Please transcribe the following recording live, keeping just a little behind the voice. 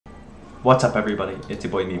What's up, everybody? It's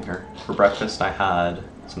your boy Meme here. For breakfast, I had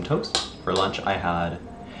some toast. For lunch, I had...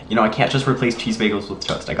 You know, I can't just replace cheese bagels with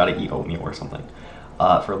toast. I gotta eat oatmeal or something.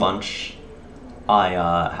 For lunch, I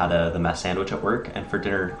had the mess sandwich at work. And for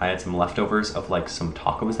dinner, I had some leftovers of, like, some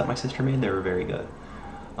tacos that my sister made. They were very good.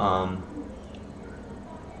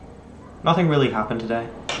 Nothing really happened today.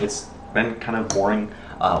 It's been kind of boring.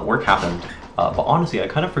 Work happened. But honestly, I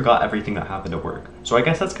kind of forgot everything that happened at work. So I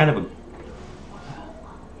guess that's kind of a...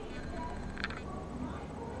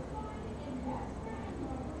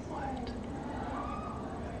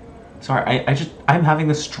 Sorry, I'm having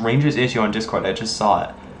the strangest issue on Discord. I just saw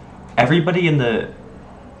it. Everybody in the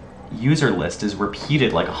user list is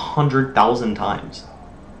repeated like 100,000 times.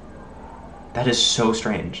 That is so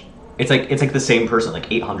strange. It's like the same person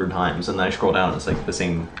like 800 times, and then I scroll down and it's like the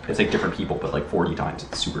same, it's like different people but like 40 times.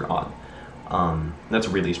 It's super odd. That's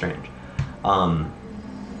really strange. And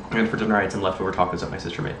for dinner I had some leftover tacos that my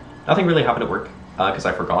sister made. Nothing really happened at work because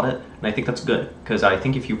I forgot it, and I think that's good, because I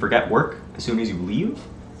think if you forget work as soon as you leave,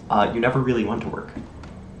 you never really want to work.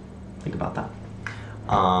 Think about that.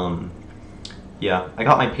 Yeah, I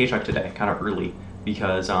got my paycheck today kind of early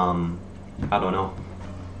because, I don't know,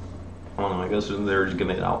 I guess they're just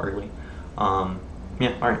giving it out early.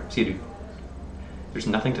 Yeah, alright, see you, dude. There's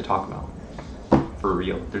nothing to talk about. For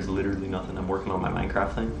real, there's literally nothing. I'm working on my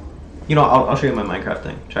Minecraft thing. You know, I'll show you my Minecraft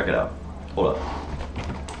thing. Check it out. Hold up.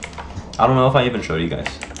 I don't know if I even showed you guys,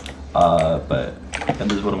 but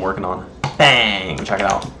this is what I'm working on. Bang! Check it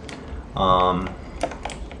out.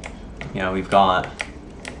 You know, we've got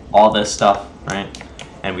all this stuff, right?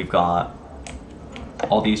 And we've got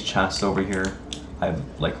all these chests over here. I have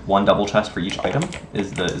like one double chest for each item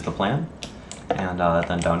is the plan. And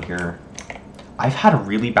then down here, I've had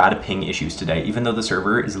really bad ping issues today, even though the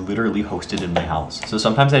server is literally hosted in my house. So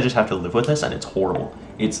sometimes I just have to live with this, and it's horrible.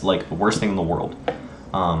 It's like the worst thing in the world.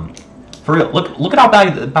 For real, look at how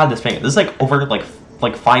bad this ping is. This is like over like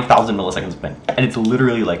 5,000 milliseconds of ping, and it's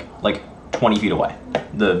literally like 20 feet away,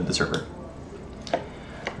 the server.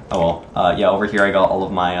 Oh well, yeah, over here I got all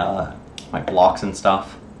of my my blocks and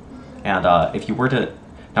stuff. And if you were to,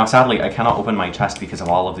 now sadly I cannot open my chest because of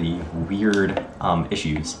all of the weird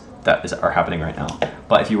issues that are happening right now.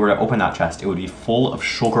 But if you were to open that chest, it would be full of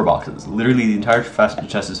shulker boxes. Literally the entire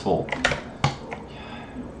chest is full.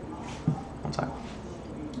 One sec.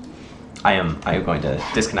 I am going to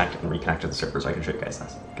disconnect and reconnect to the server so I can show you guys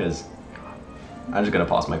this, because I'm just gonna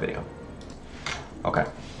pause my video. Okay,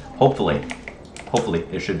 hopefully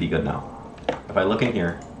it should be good now. If I look in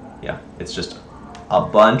here, yeah, it's just a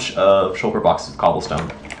bunch of shulker boxes of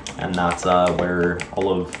cobblestone, and that's where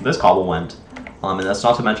all of this cobble went. And that's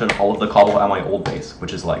not to mention all of the cobble at my old base,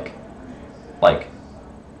 which is like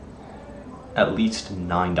at least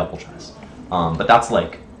 9 double chests. But that's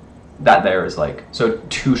like, that there is like, so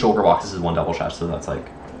 2 shulker boxes is 1 double chest, so that's like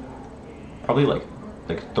probably like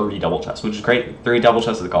 30 double chests, which is great. 30 double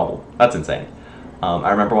chests of the cobble. That's insane.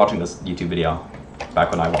 I remember watching this YouTube video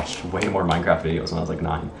back when I watched way more Minecraft videos when I was like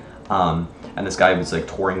 9. And this guy was like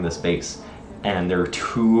touring this base, and there were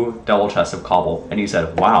 2 double chests of cobble, and he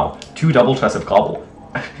said, "Wow, 2 double chests of cobble.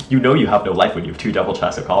 You know you have no life when you have 2 double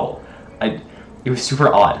chests of cobble." It was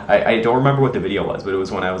super odd. I don't remember what the video was, but it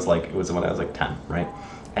was when I was like 10, right?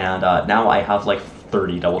 And now I have like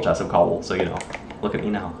 30 double chests of cobble, so you know, look at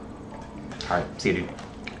me now. All right, see you, dude.